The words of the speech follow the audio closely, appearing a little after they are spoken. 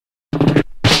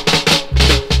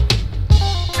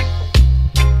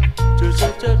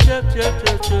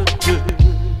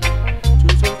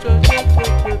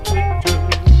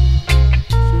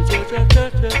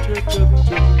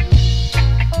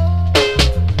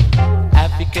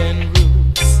African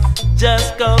roots,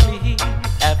 just call me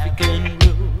African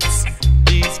roots.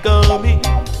 Please call me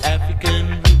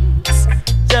African roots.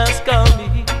 Just call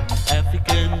me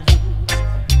African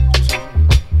roots.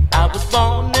 I was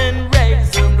born and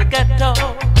raised in the ghetto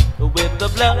with the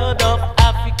blood of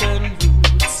African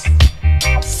roots.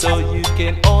 So you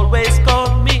can always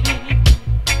call me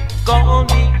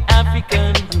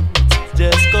African roots.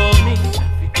 Just call me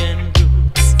African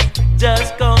roots.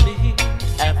 Just call me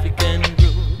African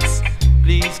roots.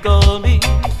 Please call me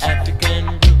African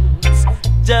roots.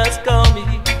 Just call me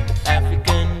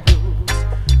African roots.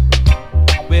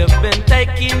 We've been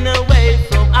taken away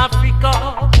from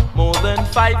Africa more than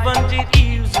 500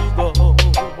 years ago.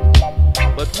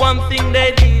 But one thing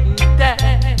they didn't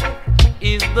take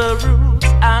is the roots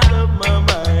out of my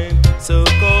mind. So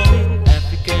call me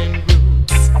African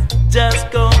roots.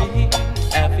 Just call me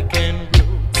African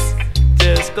roots.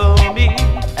 Just call me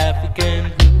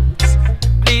African roots.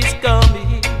 Please call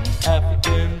me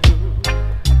African roots.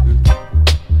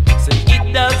 So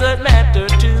it doesn't matter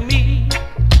to me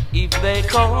if they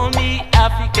call me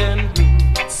African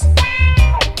roots.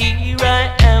 Here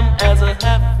I am as a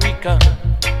African,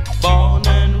 born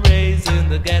and raised in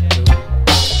the ghetto.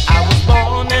 I was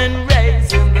born and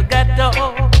raised in the ghetto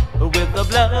with the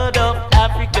blood of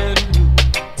African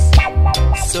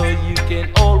roots. So you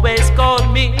can always call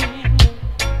me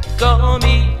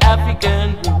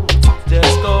African roots.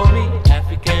 Just call me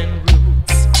African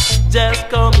roots. Just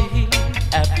call me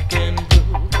African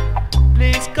roots.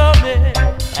 Please call me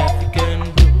African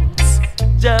roots.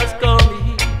 Just call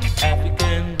me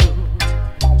African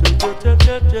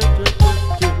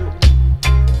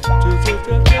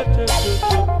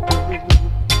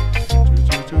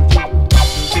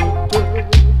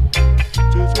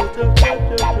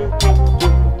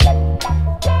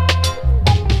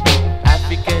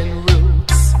African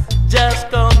roots, just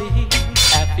call me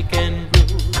African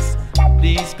roots.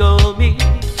 Please call me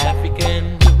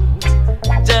African roots.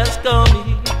 Just call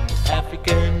me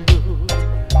African roots.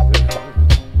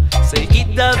 Say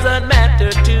it doesn't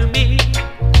matter to me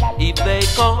if they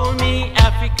call me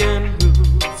African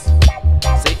roots.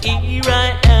 Say here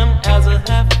I am as a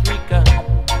African,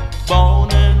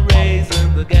 born and raised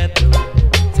in the ghetto.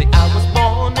 Say I was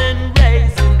born and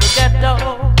raised in the ghetto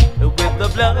with the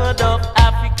blood of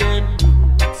African roots.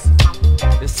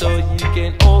 So you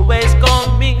can always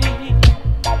call me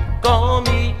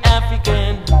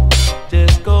African roots.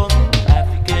 Just call me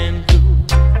African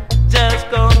roots. Just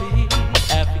call me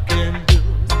African roots.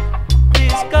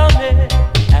 Please call me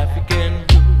African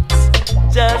roots.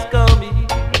 Just call me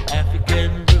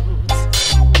African roots.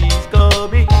 Please call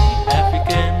me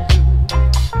African roots.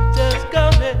 Just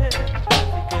call me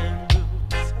African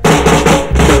roots.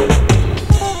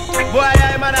 Boy,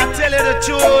 I tell you the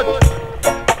truth.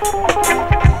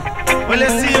 Well,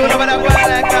 let's see you over the world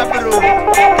like Afro. I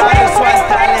just want to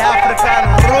tell the African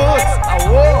roots.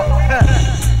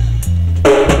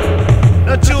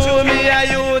 No chew me a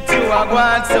youth, you are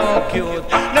going so cute.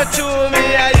 No chew me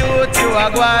a youth, you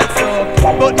are going so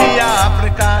cute. But me a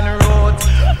African roots.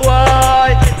 Why?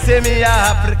 Say me a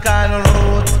African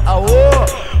roots.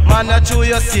 Man, no chew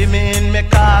you see me in me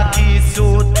khaki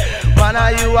suit. Man,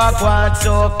 you are going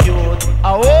so cute. I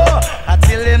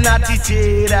tell him that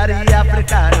TJ that the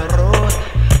African roots.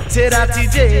 Say that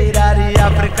TJ that the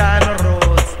African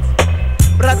roots.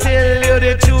 But I tell you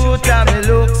the truth, and me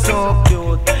look so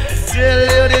cute. Tell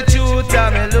you the truth,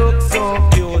 and me look so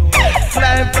cute.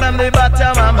 Flying from the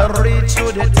bottom, I'ma reach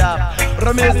to the top.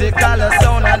 From musical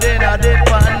sound, and then I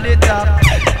dip on the top.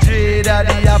 TJ that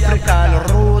the African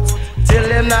roots. Tell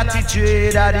them that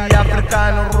TJ that the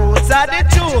African roots are the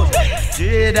truth.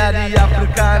 TJ that the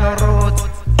African roots.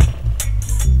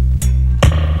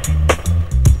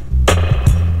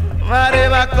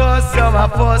 Whatever cause some a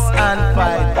fuss and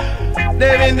fight,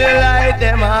 them in the light,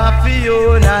 them have to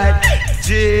unite.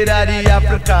 TJ that the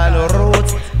African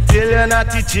roots. Tell you not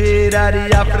TJ that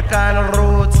the African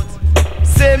roots.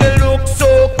 Say me look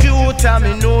so cute and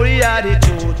me know you are the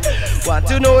truth. Want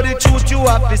to know the truth, you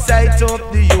have to sight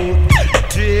up the youth.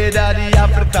 TJ that the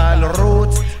African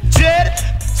roots.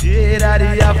 TJ that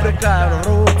the African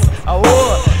roots.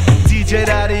 TJ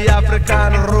that the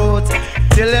African roots.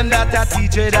 Tell them that a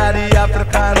TJ that the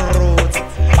African roots.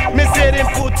 Me say them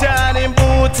put on him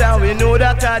boot and we know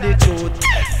that are the truth.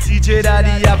 TJ that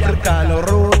the African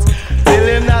roots. Tell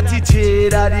them that TJ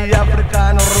that the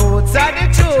African roots are the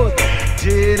truth.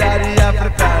 TJ that the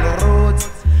African roots.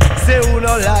 Say who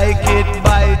no like it,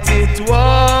 bite it,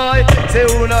 why? Say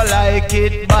who no like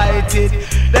it, bite it.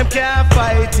 Them can't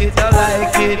fight it, no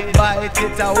like it, bite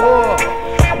it. Oh,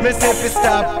 me say fi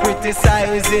stop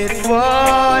criticize it,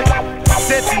 boy.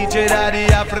 Say TJ that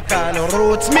the African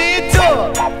roots. Me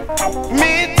too,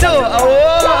 me too.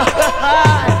 Oh,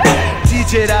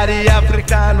 TJ that the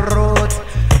African roots.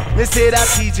 Me say that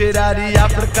TJ that the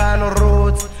African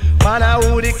roots. Man, I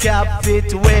who the cap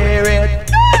fit wear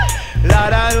it.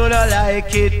 Lord, I do not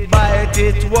like it, bite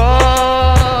it,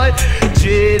 what?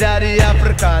 J that the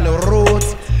African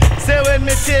roots. Say when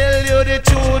me tell you the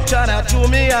truth, and I to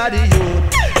me are the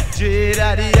youth. J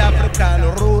that the African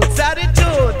roots are the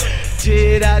truth.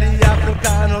 J that the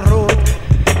African roots.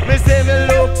 Me say me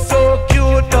look so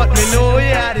cute, but me know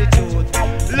you are the truth.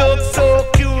 Look so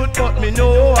cute, but me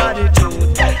know are the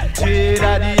truth. J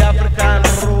that the African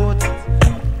roots.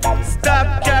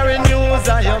 Stop carrying news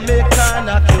and you make an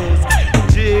accuse.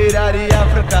 J that the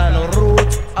African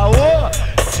roots. Oh,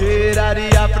 J that the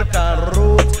African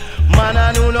roots. Man,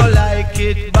 I know no like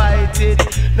it, bite it.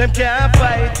 Them can't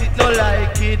fight it, no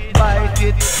like it, bite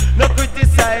it. No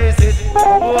criticize it.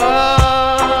 Why?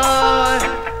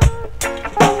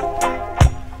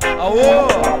 Oh,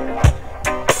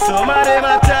 some of them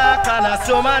attack and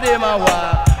some of them a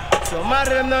walk. Some of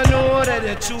them don't know that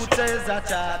the truth is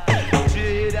attack.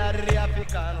 J that the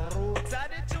African roots are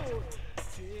the